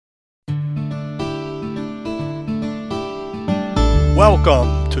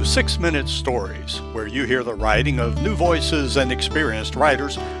Welcome to 6 Minute Stories, where you hear the writing of new voices and experienced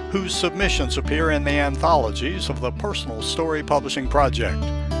writers whose submissions appear in the anthologies of the Personal Story Publishing Project.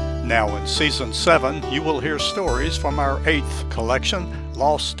 Now in Season 7, you will hear stories from our 8th collection,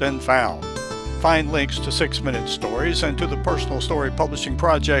 Lost and Found. Find links to 6 Minute Stories and to the Personal Story Publishing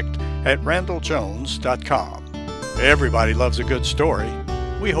Project at randalljones.com. Everybody loves a good story.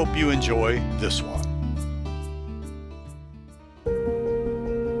 We hope you enjoy this one.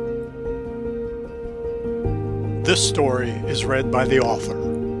 This story is read by the author.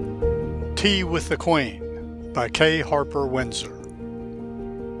 Tea with the Queen by Kay Harper Windsor.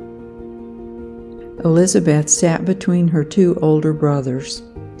 Elizabeth sat between her two older brothers.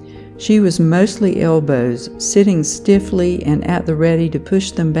 She was mostly elbows, sitting stiffly and at the ready to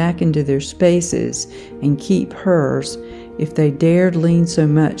push them back into their spaces and keep hers if they dared lean so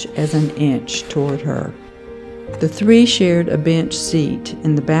much as an inch toward her. The three shared a bench seat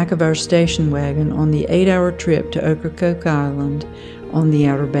in the back of our station wagon on the 8-hour trip to Ocracoke Island on the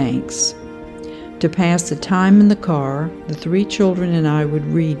Outer Banks. To pass the time in the car, the three children and I would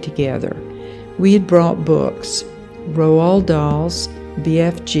read together. We had brought books, Roald Dahl's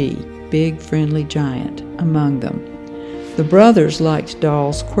BFG, Big Friendly Giant, among them. The brothers liked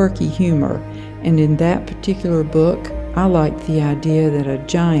Dahl's quirky humor, and in that particular book, I liked the idea that a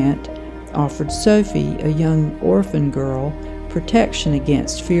giant offered Sophie, a young orphan girl, protection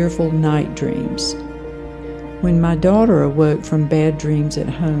against fearful night dreams. When my daughter awoke from bad dreams at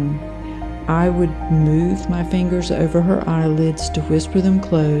home, I would move my fingers over her eyelids to whisper them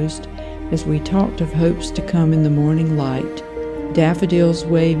closed as we talked of hopes to come in the morning light, daffodils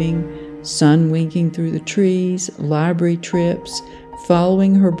waving, sun winking through the trees, library trips,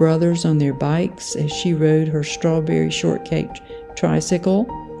 following her brothers on their bikes as she rode her strawberry shortcake tricycle,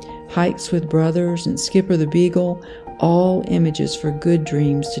 hikes with brothers and Skipper the Beagle, all images for good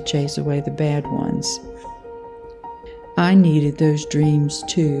dreams to chase away the bad ones. I needed those dreams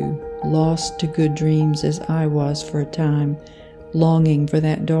too, lost to good dreams as I was for a time, longing for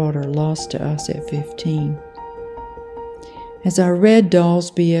that daughter lost to us at 15. As I read Dahl's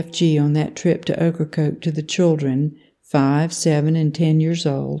BFG on that trip to Ocracoke to the children, 5, 7, and 10 years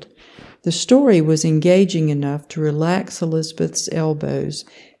old, the story was engaging enough to relax Elizabeth's elbows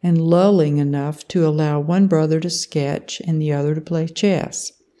and lulling enough to allow one brother to sketch and the other to play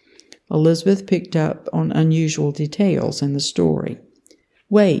chess. Elizabeth picked up on unusual details in the story.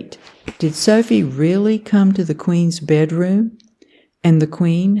 Wait, did Sophie really come to the Queen's bedroom? And the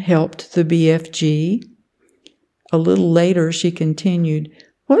Queen helped the BFG? A little later she continued,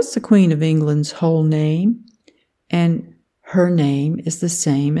 what's the Queen of England's whole name? And her name is the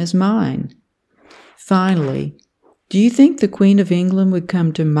same as mine. Finally, do you think the Queen of England would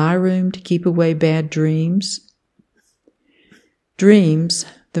come to my room to keep away bad dreams? Dreams,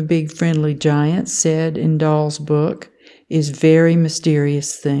 the Big Friendly Giant said in Dahl's book, is very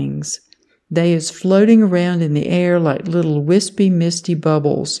mysterious things. They is floating around in the air like little wispy, misty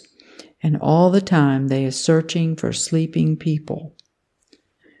bubbles, and all the time they is searching for sleeping people.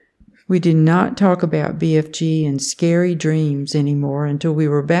 We did not talk about BFG and scary dreams anymore until we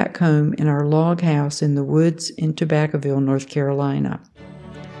were back home in our log house in the woods in Tobaccoville, North Carolina.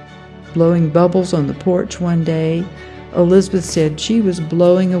 Blowing bubbles on the porch one day, Elizabeth said she was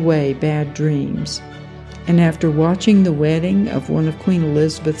blowing away bad dreams. And after watching the wedding of one of Queen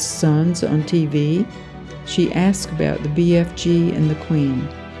Elizabeth's sons on TV, she asked about the BFG and the Queen.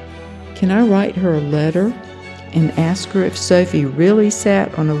 Can I write her a letter and ask her if Sophie really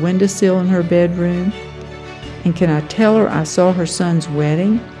sat on a windowsill in her bedroom? And can I tell her I saw her son's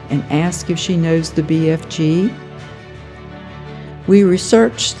wedding and ask if she knows the BFG? We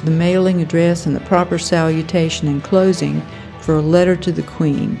researched the mailing address and the proper salutation and closing for a letter to the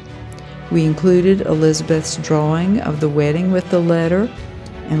Queen. We included Elizabeth's drawing of the wedding with the letter,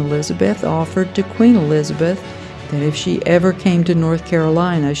 and Elizabeth offered to Queen Elizabeth that if she ever came to North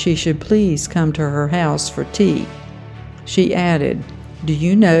Carolina, she should please come to her house for tea. She added, do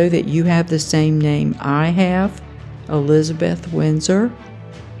you know that you have the same name I have, Elizabeth Windsor?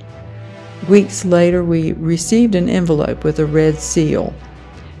 Weeks later, we received an envelope with a red seal.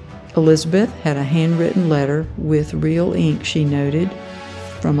 Elizabeth had a handwritten letter with real ink, she noted,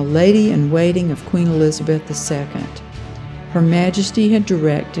 from a lady-in-waiting of Queen Elizabeth II. Her Majesty had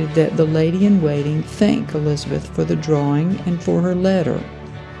directed that the lady-in-waiting thank Elizabeth for the drawing and for her letter.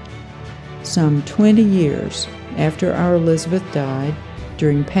 Some 20 years after our Elizabeth died,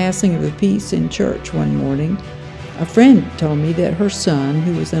 during passing of the peace in church one morning, a friend told me that her son,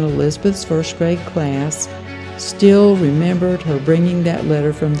 who was in Elizabeth's first grade class, still remembered her bringing that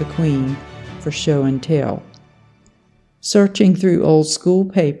letter from the Queen for show and tell. Searching through old school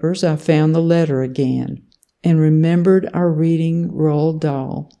papers, I found the letter again and remembered our reading Roald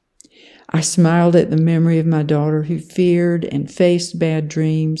Dahl. I smiled at the memory of my daughter who feared and faced bad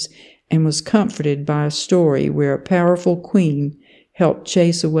dreams and was comforted by a story where a powerful queen helped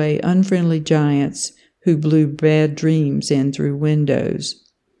chase away unfriendly giants who blew bad dreams in through windows.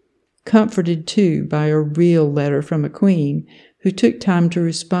 Comforted, too, by a real letter from a queen who took time to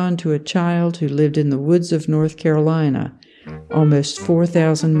respond to a child who lived in the woods of North Carolina, almost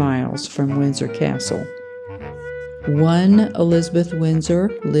 4,000 miles from Windsor Castle. One Elizabeth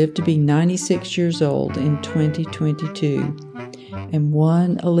Windsor lived to be 96 years old in 2022, and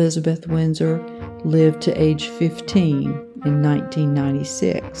one Elizabeth Windsor lived to age 15 in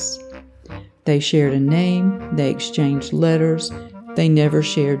 1996. They shared a name, they exchanged letters, they never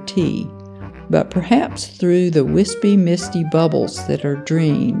shared tea. But perhaps through the wispy, misty bubbles that are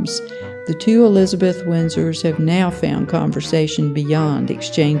dreams, the two Elizabeth Windsors have now found conversation beyond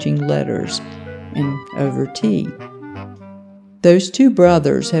exchanging letters and over tea. Those two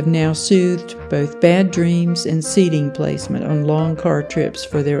brothers have now soothed both bad dreams and seating placement on long car trips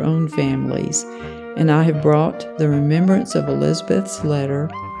for their own families, and I have brought the remembrance of Elizabeth's letter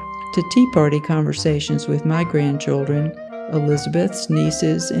to tea party conversations with my grandchildren, Elizabeth's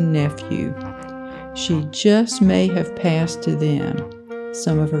nieces and nephew. She just may have passed to them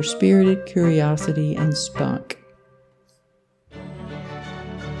some of her spirited curiosity and spunk.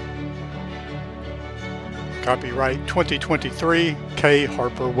 Copyright 2023, Kay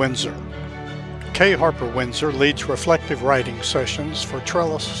Harper Windsor. Kay Harper Windsor leads reflective writing sessions for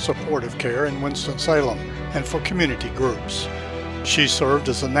Trellis Supportive Care in Winston-Salem and for community groups. She served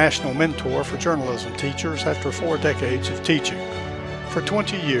as a national mentor for journalism teachers after 4 decades of teaching. For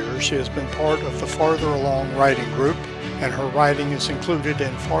 20 years, she has been part of the Farther Along Writing Group, and her writing is included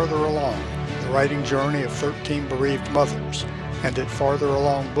in Farther Along, the writing journey of 13 bereaved mothers, and at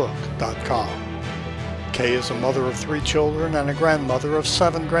fartheralongbook.com. Kay is a mother of 3 children and a grandmother of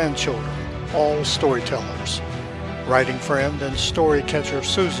 7 grandchildren, all storytellers. Writing friend and story catcher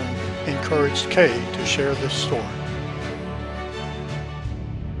Susan encouraged Kay to share this story.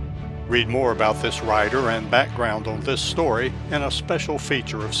 Read more about this writer and background on this story in a special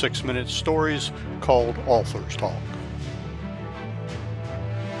feature of 6 Minute Stories called Author's Talk.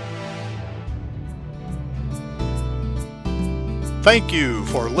 Thank you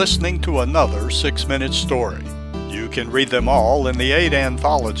for listening to another 6 Minute Story. You can read them all in the 8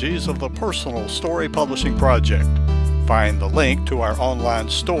 anthologies of the Personal Story Publishing Project. Find the link to our online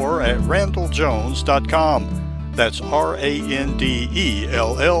store at randalljones.com. That's RANDELL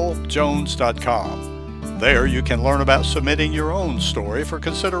Jones.com. There you can learn about submitting your own story for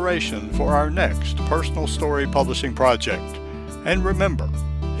consideration for our next Personal Story Publishing Project. And remember,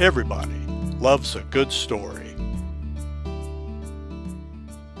 everybody loves a good story.